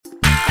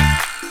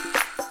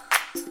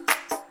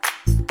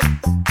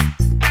G'day,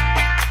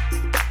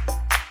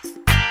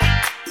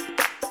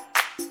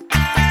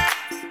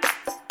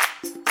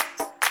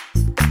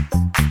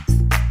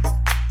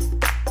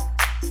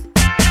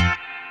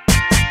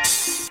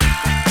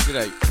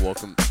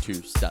 welcome to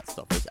Stat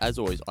Stuffers. As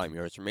always, I'm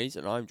your host Ramiz,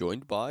 and I'm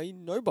joined by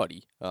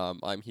nobody.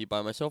 I'm here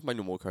by myself. My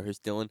normal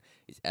co-host Dylan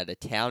is out of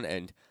town,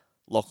 and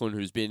Lachlan,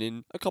 who's been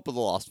in a couple of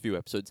the last few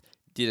episodes,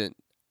 didn't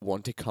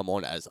want to come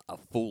on as a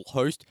full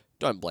host.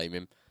 Don't blame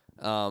him.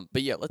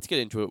 But yeah, let's get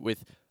into it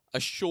with a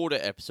shorter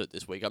episode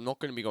this week. I'm not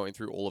going to be going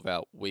through all of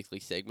our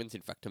weekly segments.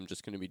 In fact, I'm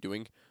just going to be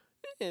doing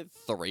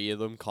 3 of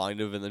them, kind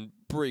of, and then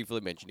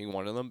briefly mentioning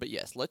one of them. But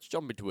yes, let's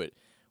jump into it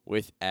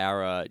with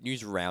our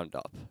news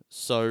roundup.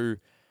 So,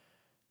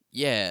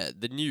 yeah,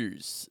 the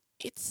news.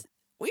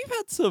 We've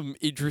had some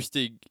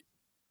interesting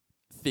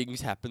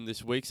things happen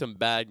this week. Some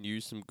bad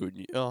news, some good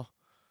news. Oh,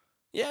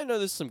 yeah, no,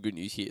 there's some good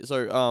news here.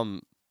 So,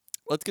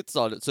 let's get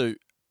started. So,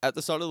 at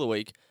the start of the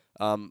week,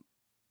 I'm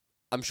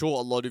sure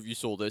a lot of you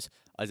saw this.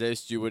 Isaiah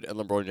Stewart and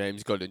LeBron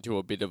James got into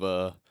a bit of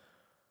a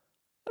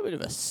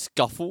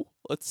scuffle,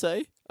 let's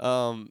say.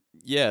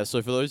 Yeah,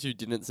 so for those who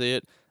didn't see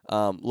it,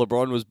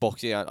 LeBron was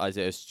boxing out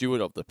Isaiah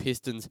Stewart of the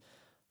Pistons.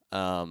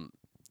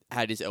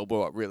 Had his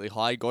elbow up really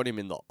high, got him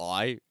in the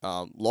eye.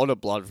 Lot of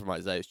blood from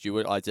Isaiah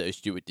Stewart. Isaiah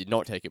Stewart did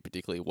not take it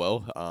particularly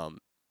well.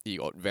 He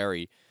got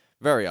very,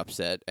 very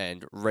upset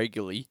and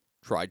regularly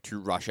tried to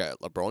rush at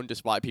LeBron,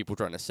 despite people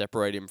trying to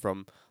separate him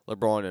from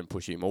LeBron and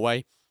push him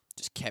away.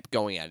 Just kept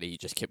going at it. He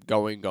just kept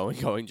going,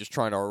 just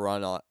trying to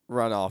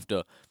run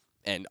after.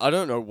 And I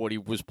don't know what he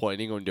was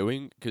planning on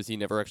doing, because he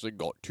never actually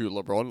got to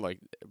LeBron. Like,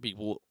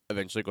 people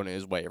eventually got in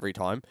his way every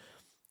time.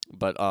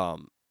 But,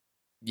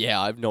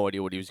 yeah, I have no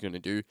idea what he was going to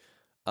do.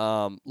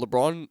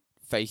 LeBron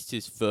faced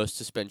his first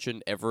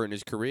suspension ever in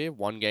his career,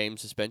 1-game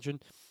suspension.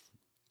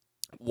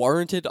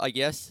 Warranted, I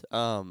guess.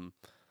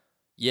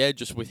 Yeah,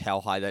 just with how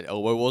high that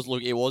elbow was.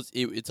 Look,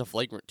 it's a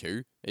flagrant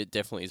 2. It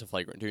definitely is a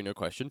flagrant 2, no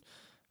question.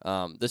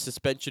 The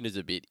suspension is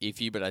a bit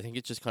iffy, but I think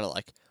it's just kind of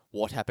like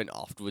what happened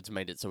afterwards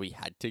made it so he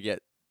had to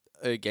get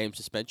a game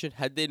suspension.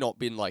 Had there not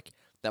been like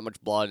that much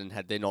blood, and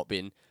had there not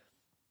been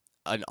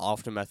an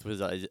aftermath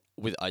with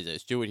Isaiah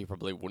Stewart, he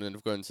probably wouldn't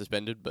have gotten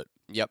suspended. But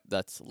yep,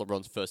 that's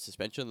LeBron's first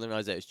suspension. Then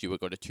Isaiah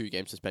Stewart got a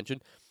 2-game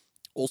suspension.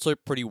 Also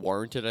pretty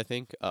warranted, I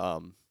think.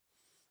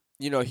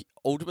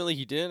 Ultimately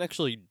he didn't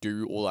actually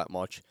do all that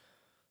much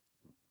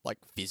like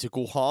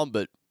physical harm,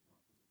 but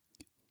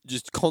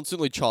just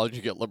constantly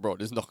charging at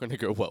LeBron is not going to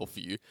go well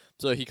for you.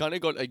 So he kind of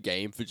got a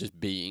game for just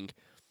being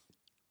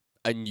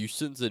a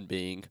nuisance and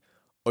being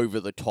over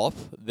the top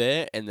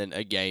there, and then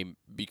a game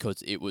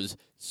because it was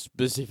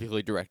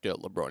specifically directed at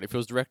LeBron. If it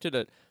was directed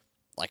at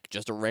like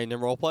just a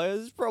random role player,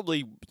 it's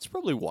probably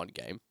 1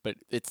 game, but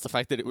it's the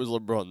fact that it was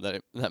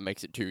LeBron that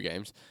makes it 2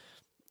 games.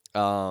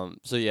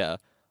 So yeah,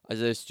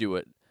 Isaiah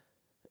Stewart,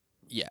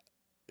 yeah,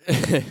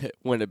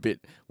 went a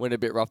bit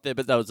rough there,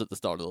 but that was at the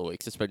start of the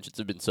week. Suspensions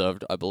have been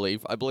served, I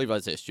believe. I believe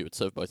Isaiah Stewart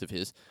served both of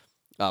his.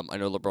 I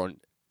know LeBron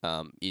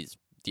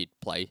did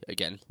play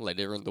again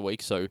later in the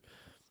week, so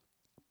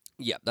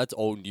yeah, that's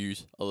old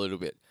news a little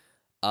bit.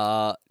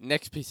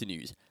 Next piece of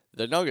news.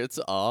 The Nuggets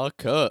are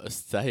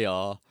cursed. They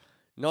are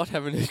not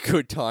having a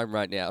good time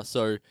right now.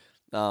 So,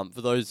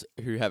 for those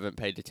who haven't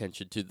paid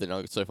attention to the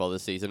Nuggets so far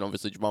this season,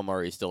 obviously Jamal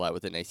Murray is still out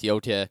with an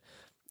ACL tear.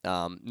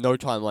 No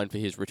timeline for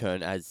his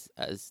return as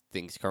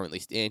things currently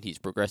stand. He's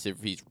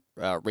progressive. He's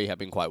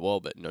rehabbing quite well,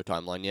 but no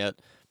timeline yet.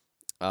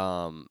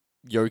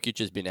 Jokic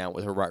has been out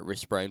with a right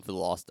wrist sprain for the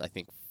last, I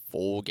think,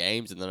 4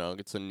 games, and the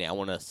Nuggets are now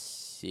on a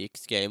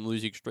 6-game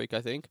losing streak,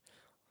 I think.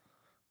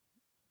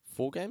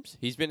 4 games?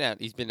 He's been out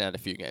a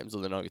few games,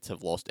 and the Nuggets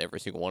have lost every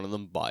single one of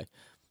them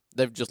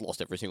they've just lost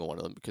every single one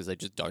of them because they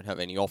just don't have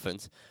any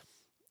offense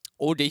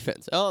or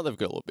defense. Oh, they've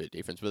got a little bit of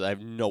defense, but they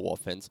have no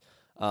offense.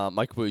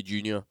 Michael Porter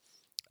Jr.,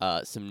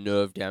 some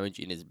nerve damage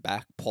in his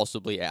back,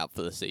 possibly out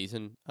for the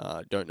season.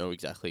 Don't know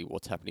exactly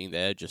what's happening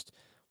there. Just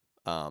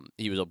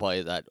he was a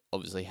player that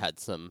obviously had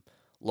some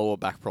lower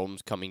back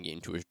problems coming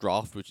into his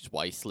draft, which is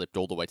why he slipped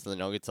all the way to the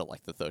Nuggets at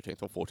like the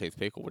 13th or 14th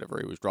pick or whatever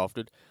he was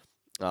drafted.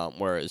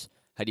 Whereas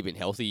had he been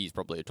healthy, he's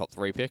probably a top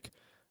 3 pick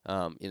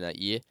in that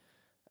year.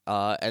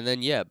 And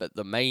then, yeah, but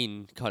the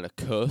main kind of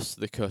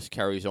the curse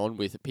carries on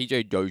with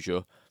PJ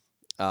Dozier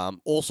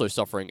also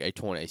suffering a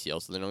torn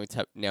ACL. So the Nuggets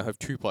now have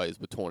 2 players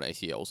with torn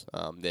ACLs.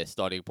 Their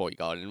starting point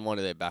guard and one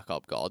of their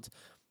backup guards.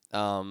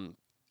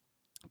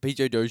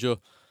 PJ Dozier,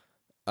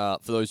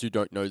 for those who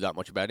don't know that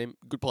much about him,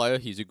 good player.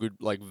 He's a good,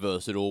 like,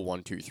 versatile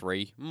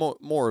 1-2-3.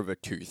 More of a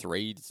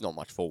 2-3. It's not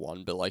much for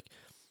 1, but, like,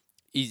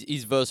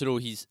 he's versatile.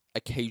 He's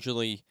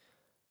occasionally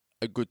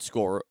a good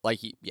scorer. Like,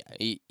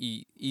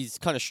 he's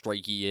kind of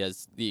streaky. He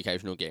has the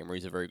occasional game where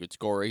he's a very good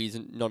scorer. He's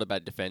not a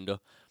bad defender.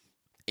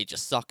 It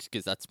just sucks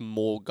because that's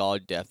more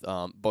guard depth.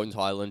 Bones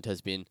Highland has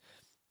been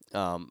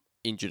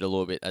injured a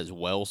little bit as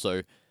well,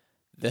 so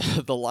the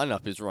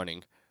lineup is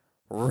running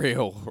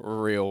real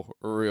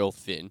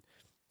thin.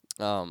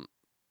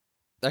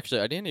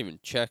 Actually, I didn't even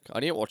check.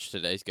 I didn't watch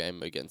today's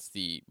game against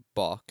the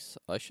Bucks.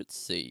 I should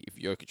see if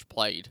Jokic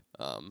played.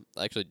 I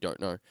actually don't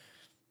know.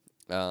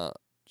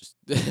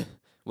 Just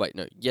wait,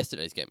 no,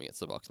 yesterday's game against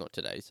the Bucks, not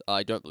today's.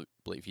 I don't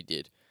believe he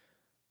did.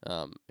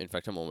 In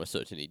fact, I'm almost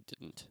certain he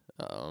didn't.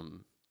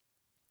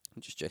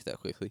 Just check that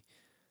quickly.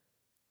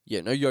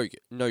 Yeah, no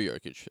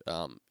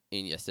Jokic.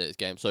 In yesterday's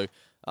game. So,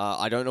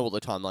 I don't know what the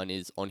timeline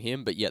is on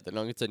him, but yeah, the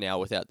Nuggets are now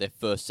without their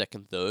first,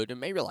 second, third, and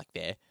maybe like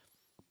their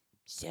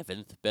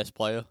seventh best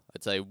player.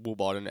 I'd say Will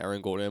Barton,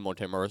 Aaron Gordon, and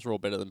Monte Morris are all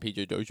better than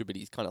PJ Dozier, but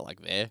he's kind of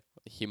like there.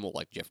 Him or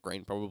like Jeff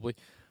Green probably.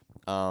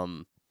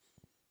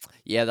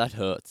 Yeah, that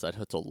hurts. That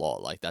hurts a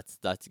lot. Like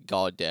that's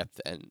guard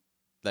depth, and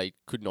they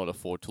could not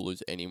afford to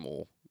lose any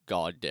more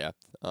guard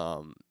depth.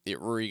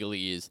 It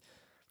really is.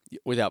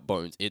 Without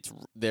bones, it's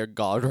their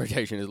guard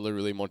rotation is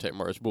literally Monte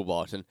Morris, Will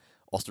Barton,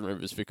 Austin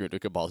Rivers, Facundo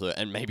Cabarzo,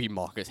 and maybe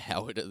Marcus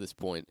Howard at this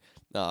point.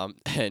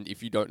 And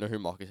if you don't know who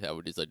Marcus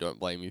Howard is, I don't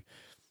blame you.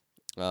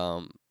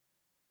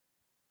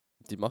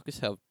 Did Marcus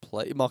Howard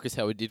play? Marcus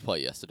Howard did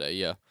play yesterday,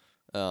 yeah.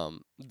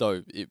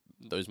 Though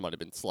those might have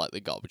been slightly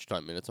garbage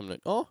time minutes. I'm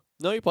like, oh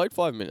no, he played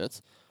 5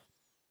 minutes.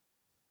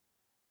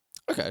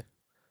 Okay.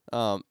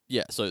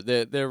 Yeah. So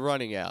they're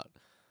running out.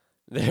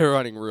 They're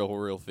running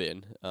real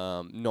thin.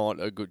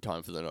 Not a good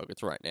time for the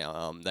Nuggets right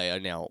now. They are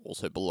now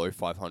also below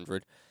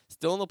 500.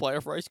 Still in the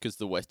playoff race because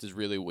the West is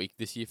really weak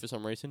this year for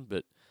some reason.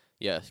 But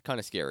yeah, it's kind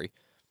of scary.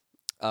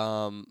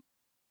 Let's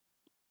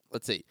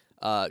see.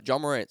 Ja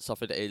Morant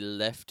suffered a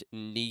left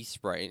knee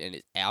sprain and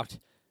is out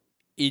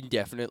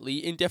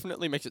indefinitely.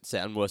 Indefinitely makes it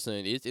sound worse than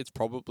it is. It's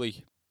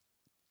probably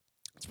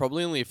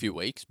only a few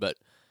weeks, but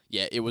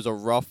yeah, it was a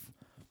rough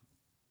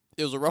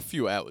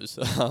few hours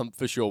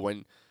for sure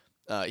when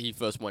he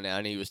first went out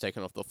and he was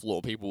taken off the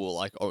floor. People were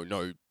like, "Oh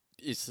no,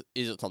 is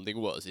it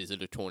something worse? Is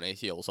it a torn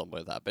ACL or something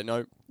like that?" But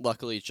no,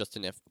 luckily it's just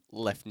a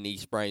left knee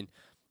sprain.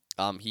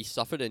 He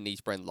suffered a knee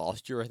sprain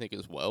last year, I think,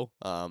 as well,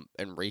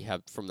 and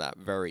rehabbed from that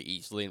very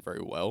easily and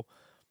very well.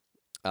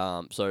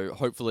 So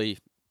hopefully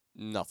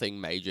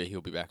nothing major.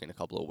 He'll be back in a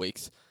couple of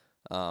weeks.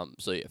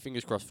 So yeah,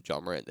 fingers crossed for Ja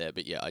Morant there.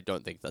 But yeah, I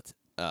don't think that's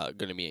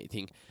going to be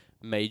anything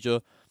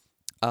major.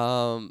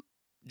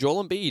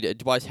 Joel Embiid and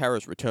Tobias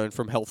Harris returned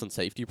from health and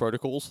safety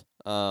protocols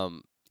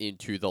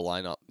into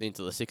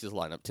the Sixers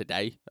lineup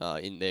today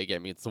in their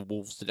game against the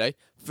Wolves today.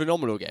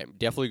 Phenomenal game.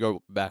 Definitely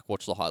go back,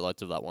 watch the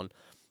highlights of that one.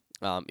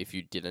 If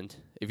you didn't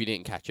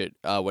catch it,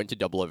 went to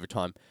double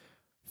overtime.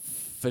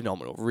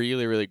 Phenomenal.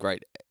 Really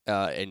great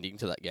ending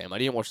to that game. I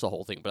didn't watch the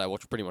whole thing, but I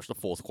watched pretty much the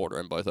fourth quarter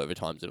and both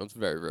overtimes, and it was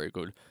very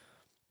good.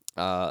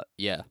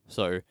 Yeah,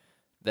 so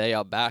they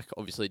are back.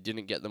 Obviously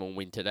didn't get them a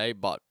win today,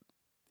 but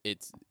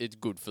it's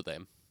good for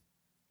them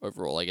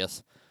overall, I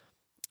guess.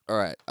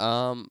 Alright,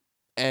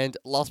 and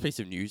last piece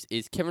of news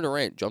is Kevin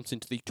Durant jumps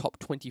into the top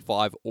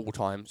 25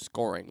 all-time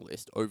scoring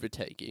list,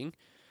 overtaking...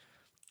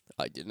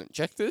 I didn't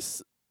check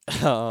this.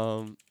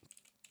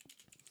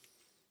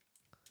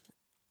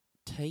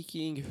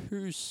 Taking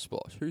whose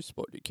spot? Whose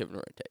spot did Kevin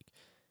Durant take?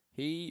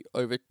 He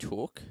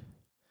overtook...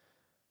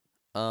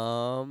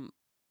 Allen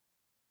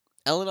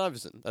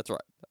Iverson. That's right.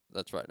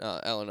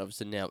 Allen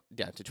Iverson now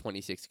down to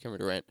 26. Kevin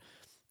Durant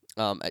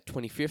at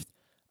 25th.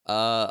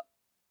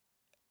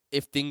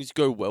 If things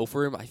go well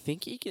for him, I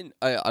think he can...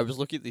 I was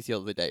looking at this the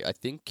other day. I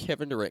think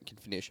Kevin Durant can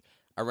finish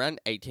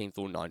around 18th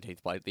or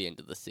 19th by the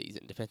end of the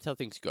season. Depends how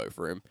things go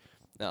for him.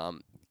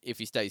 If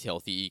he stays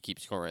healthy, he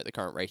keeps scoring at the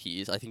current rate he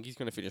is, I think he's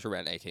going to finish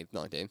around 18th,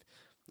 19th.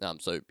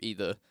 So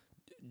either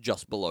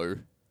just below...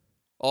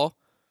 Oh,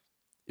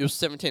 it was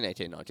 17,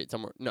 18, 19.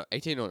 Somewhere, no,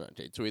 18 or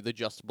 19. So either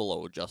just below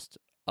or just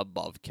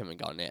above Kevin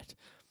Garnett.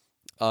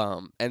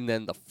 And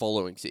then the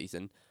following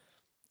season,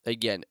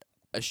 again...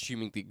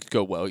 assuming things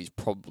go well, he's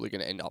probably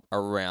going to end up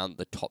around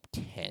the top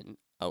 10,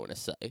 I want to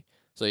say.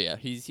 So, yeah,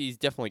 he's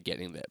definitely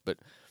getting there. But,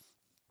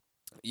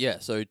 yeah,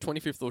 so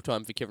 25th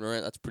all-time for Kevin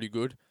Durant, that's pretty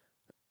good.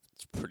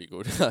 It's pretty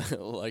good.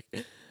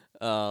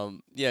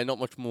 Yeah, not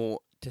much more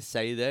to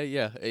say there.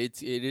 Yeah,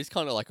 it is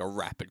kind of like a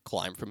rapid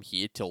climb from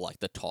here till, like,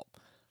 the top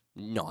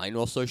 9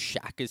 or so.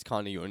 Shaq is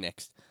kind of your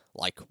next,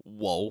 like,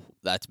 whoa,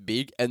 that's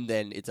big. And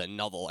then it's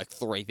another, like,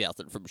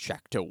 3,000 from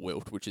Shaq to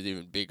Wilt, which is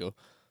even bigger.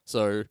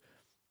 So...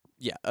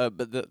 yeah,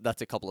 but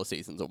that's a couple of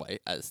seasons away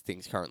as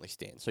things currently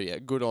stand. So, yeah,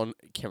 good on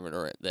Kevin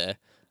Durant there.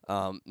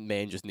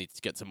 Man just needs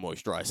to get some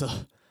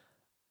moisturizer.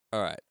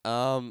 All right.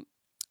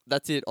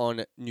 That's it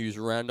on News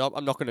Roundup.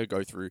 I'm not going to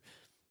go through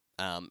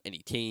any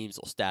teams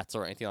or stats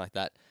or anything like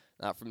that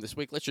from this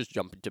week. Let's just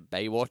jump into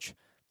Baywatch.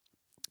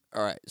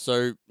 All right.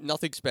 So,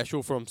 nothing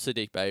special from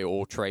Sadiq Bey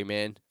or Trey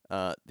Mann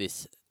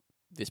this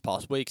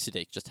past week.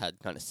 Sadiq just had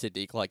kind of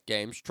Sadiq-like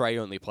games. Trey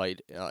only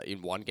played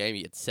in one game.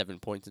 He had 7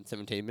 points in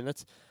 17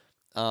 minutes.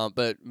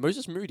 But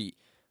Moses Moody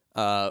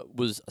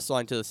was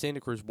assigned to the Santa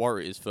Cruz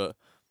Warriors for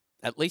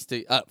at least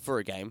for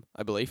a game,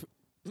 I believe.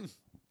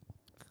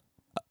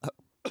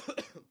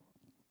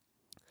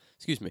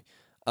 Excuse me.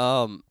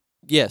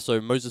 Yeah, so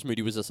Moses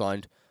Moody was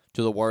assigned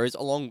to the Warriors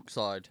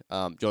alongside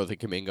Jonathan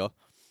Kuminga,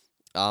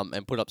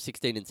 and put up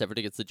 16 and 7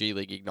 against the G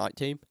League Ignite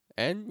team.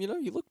 And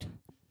you looked.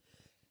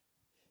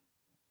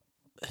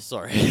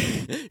 Sorry,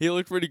 he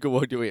looked pretty good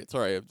while doing it.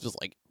 Sorry, I'm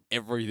just like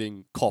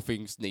everything,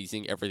 coughing,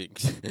 sneezing,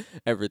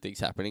 everything's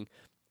happening.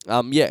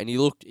 Yeah, and he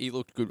looked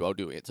good while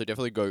doing it. So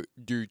definitely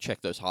do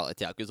check those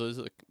highlights out, because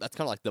that's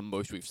kind of like the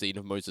most we've seen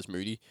of Moses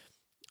Moody,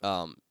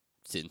 um,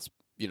 since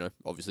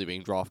obviously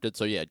being drafted.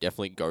 So yeah,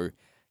 definitely go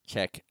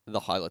check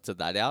the highlights of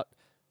that out.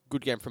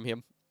 Good game from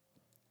him.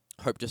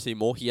 Hope to see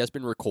more. He has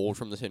been recalled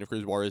from the Santa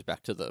Cruz Warriors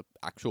back to the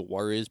actual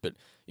Warriors, but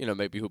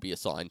maybe he'll be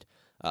assigned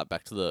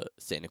back to the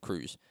Santa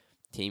Cruz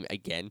team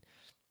again.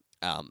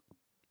 Um,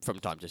 from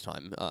time to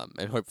time,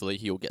 and hopefully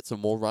he'll get some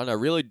more run. I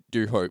really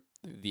do hope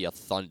the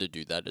Thunder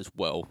do that as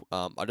well.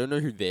 I don't know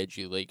who their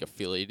G League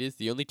affiliate is.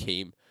 The only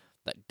team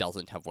that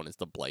doesn't have one is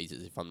the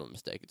Blazers, if I'm not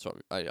mistaken. So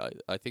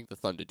I think the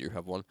Thunder do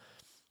have one.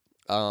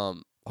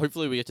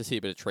 Hopefully we get to see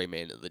a bit of Trey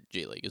Mann in the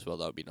G League as well.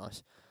 That would be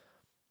nice.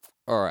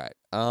 All right.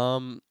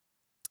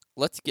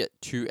 Let's get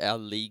to our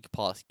League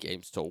Pass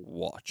games to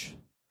watch.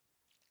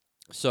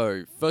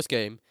 So first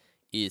game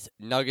is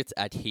Nuggets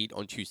at Heat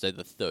on Tuesday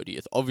the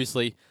 30th.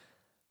 Obviously,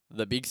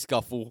 the big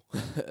scuffle,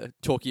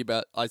 talking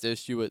about Isaiah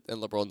Stewart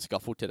and LeBron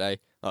scuffle today,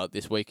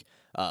 this week.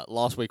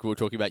 Last week we were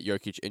talking about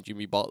Jokic and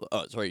Jimmy Butler.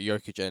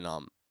 Jokic and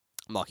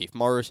Markieff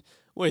Morris,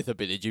 with a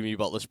bit of Jimmy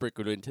Butler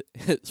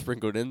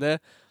sprinkled in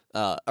there.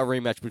 A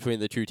rematch between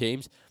the two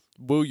teams.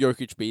 Will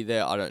Jokic be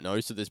there? I don't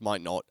know. So this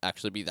might not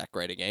actually be that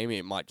great a game.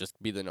 It might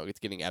just be the Nuggets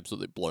getting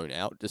absolutely blown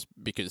out, just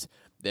because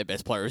their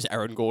best player is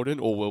Aaron Gordon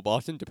or Will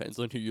Barton. Depends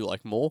on who you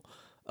like more.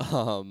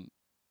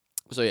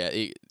 So yeah,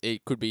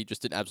 it could be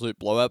just an absolute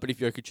blowout, but if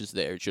Jokic is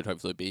there, it should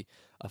hopefully be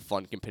a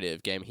fun,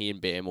 competitive game. He and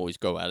Bam always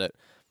go at it.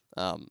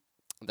 Um,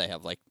 they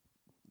have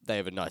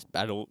a nice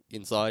battle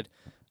inside.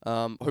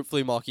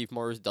 Hopefully Markieff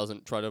Morris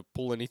doesn't try to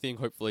pull anything.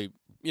 Hopefully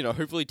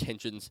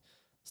tensions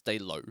stay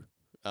low.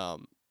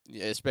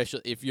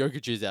 Especially if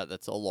Jokic is out,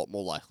 that's a lot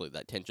more likely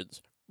that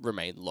tensions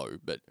remain low.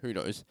 But who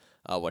knows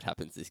what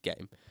happens this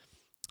game.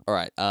 All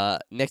right.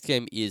 Next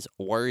game is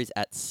Warriors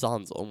at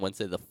Suns on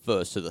Wednesday the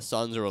 1st. So the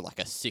Suns are on like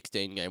a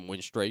 16-game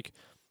win streak.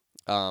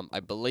 I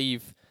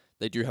believe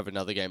they do have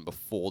another game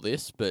before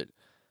this, but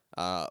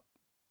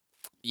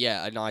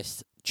yeah,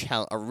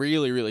 a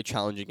really, really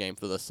challenging game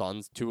for the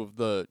Suns. Two of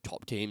the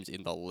top teams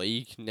in the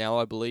league now,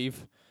 I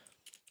believe.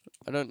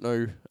 I don't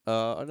know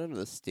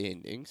the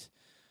standings.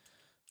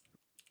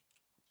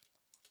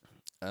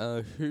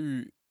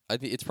 Who I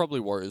think it's probably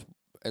Warriors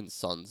and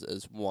Suns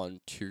as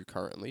 1-2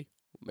 currently,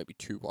 maybe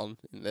 2-1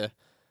 in there.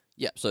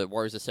 Yeah, so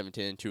Warriors are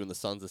 17-2 and the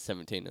Suns are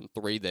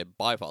 17-3. They're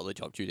by far the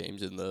top two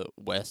teams in the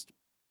West.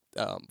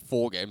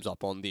 4 games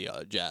up on the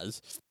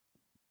Jazz.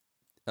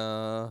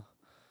 Let's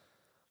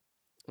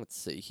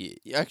see here.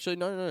 Actually,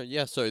 no.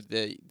 Yeah, so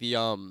the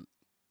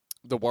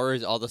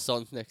Warriors are the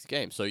Suns' next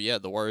game. So yeah,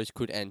 the Warriors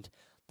could end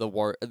the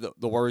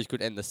Warriors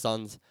could end the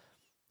Suns'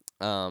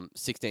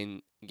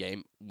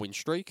 16-game win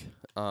streak.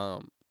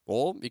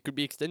 Or it could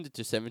be extended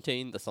to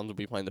 17. The Suns will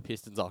be playing the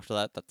Pistons after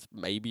that. That's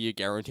maybe a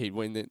guaranteed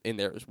win in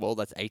there as well.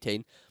 That's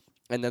 18.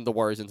 And then the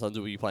Warriors and Suns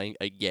will be playing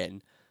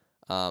again,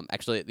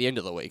 actually at the end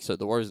of the week. So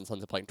the Warriors and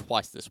Suns are playing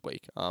twice this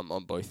week,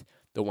 on both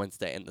the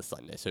Wednesday and the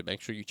Sunday. So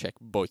make sure you check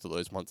both of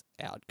those ones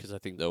out, because I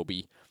think there'll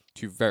be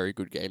 2 very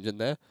good games in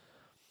there.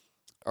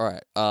 All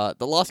right.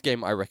 The last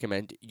game I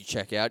recommend you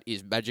check out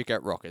is Magic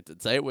at Rockets.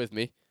 And say it with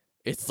me.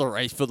 It's the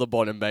race for the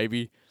bottom,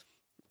 baby.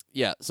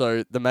 Yeah,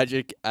 so the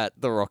Magic at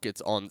the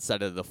Rockets on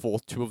Saturday the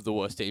 4th, 2 of the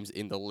worst teams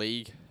in the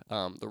league.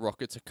 The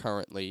Rockets are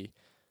currently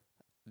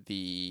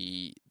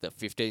the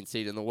 15th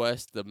seed in the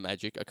West. The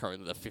Magic are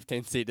currently the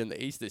 15th seed in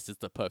the East. This is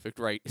the perfect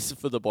race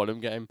for the bottom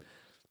game.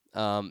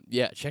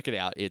 Yeah, check it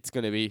out. It's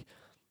going to be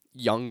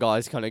young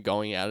guys kind of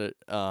going at it,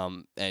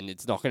 and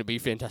it's not going to be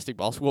fantastic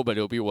basketball, but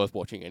it'll be worth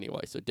watching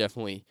anyway. So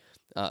definitely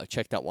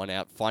check that one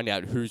out. Find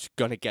out who's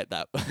going to get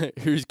that,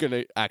 who's going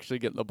to actually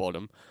get the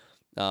bottom.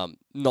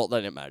 Not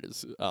that it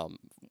matters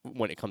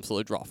when it comes to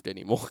the draft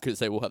anymore, because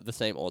they will have the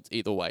same odds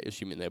either way,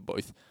 assuming they're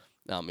both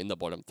in the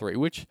bottom 3,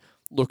 which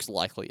looks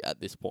likely at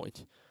this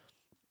point.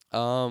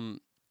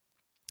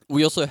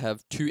 We also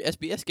have 2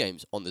 SBS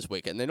games on this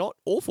weekend. They're not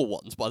awful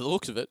ones by the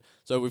looks of it.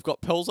 So we've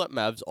got Pels at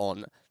Mavs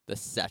on the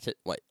Saturday.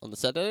 Wait, on the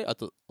Saturday? I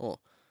thought. Oh,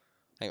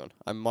 hang on.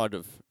 I might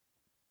have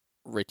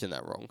written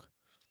that wrong.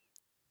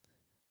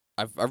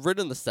 I've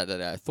written the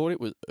Saturday. I thought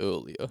it was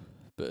earlier,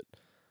 but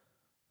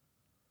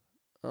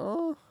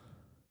let's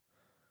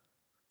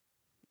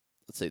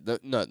see. The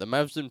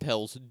Mavs and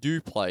Pels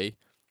do play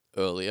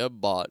earlier,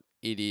 but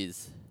it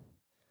is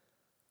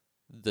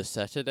the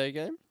Saturday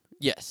game.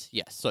 Yes.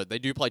 So they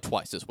do play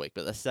twice this week,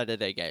 but the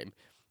Saturday game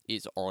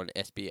is on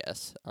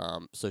SBS.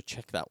 So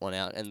check that one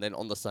out. And then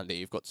on the Sunday,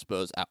 you've got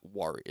Spurs at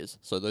Warriors.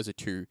 So those are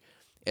 2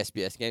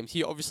 SBS games.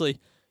 Here, obviously,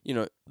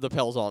 the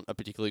Pels aren't a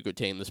particularly good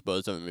team. The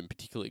Spurs haven't been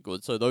particularly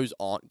good. So those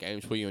aren't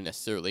games where you're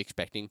necessarily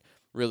expecting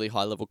really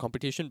high-level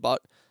competition,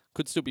 but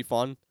could still be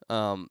fun.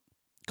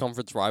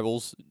 Conference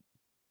rivals,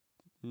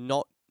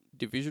 not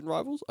division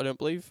rivals, I don't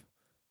believe.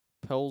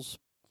 Pels,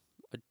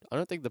 I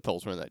don't think the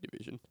Pels are in that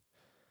division.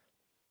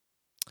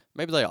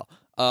 Maybe they are.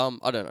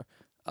 I don't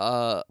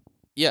know.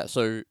 Yeah,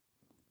 so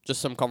just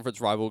some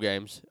conference rival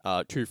games,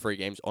 2 free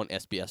games on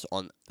SBS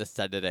on the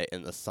Saturday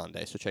and the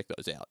Sunday, so check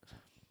those out.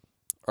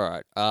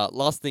 Alright,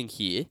 last thing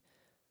here.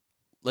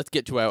 let's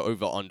get to our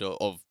over-under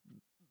of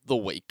the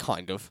week,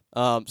 kind of.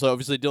 So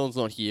obviously Dylan's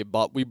not here,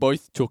 but we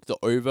both took the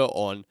over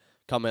on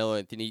Carmelo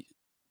Anthony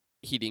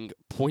hitting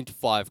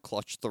 0.5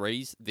 clutch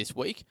threes this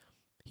week.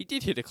 He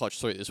did hit a clutch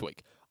three this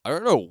week. I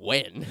don't know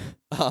when.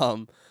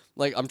 I'm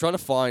trying to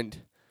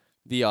find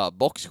the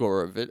box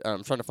score of it.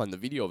 I'm trying to find the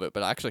video of it,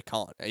 but I actually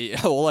can't.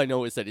 All I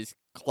know is that his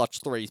clutch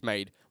threes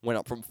made went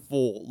up from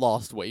 4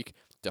 last week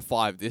to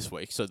 5 this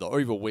week, so the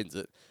over wins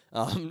it.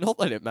 Not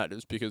that it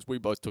matters because we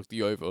both took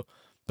the over,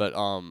 but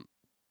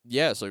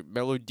yeah. So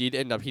Melo did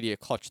end up hitting a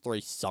clutch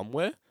three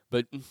somewhere,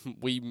 but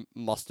we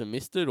must have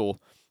missed it, or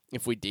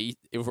if we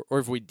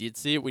did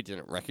see it, we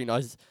didn't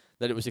recognize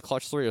that it was a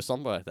clutch three or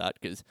something like that.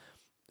 Because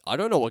I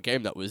don't know what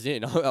game that was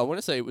in. I want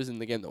to say it was in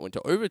the game that went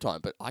to overtime,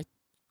 but I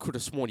could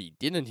have sworn he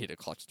didn't hit a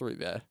clutch through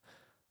there.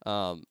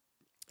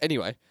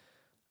 Anyway,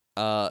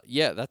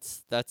 yeah,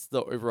 that's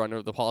the over-under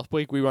of the past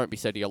week. We won't be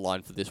setting a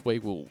line for this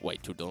week. We'll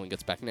wait till Dylan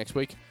gets back next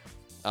week.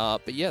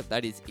 But yeah,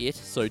 that is it.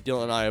 So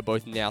Dylan and I are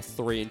both now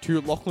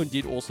 3-2. Lachlan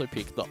did also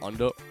pick the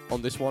under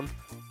on this one.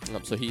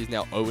 So he is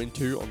now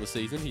 0-2 on the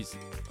season.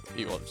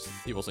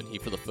 He wasn't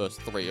here for the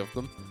first 3 of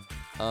them.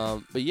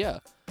 But yeah,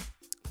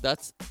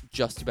 that's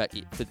just about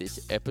it for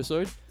this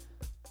episode.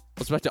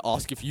 I was about to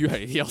ask if you had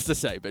anything else to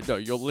say, but no,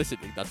 you're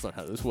listening. That's not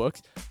how this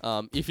works.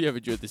 If you have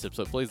enjoyed this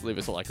episode, please leave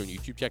us a like on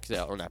YouTube. Check us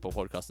out on Apple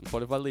Podcasts and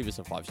Spotify. Leave us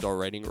a 5-star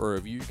rating or a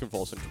review. You can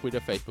follow us on Twitter,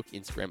 Facebook,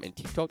 Instagram, and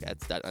TikTok at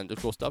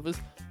 @stat_stuffers.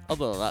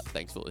 Other than that,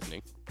 thanks for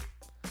listening.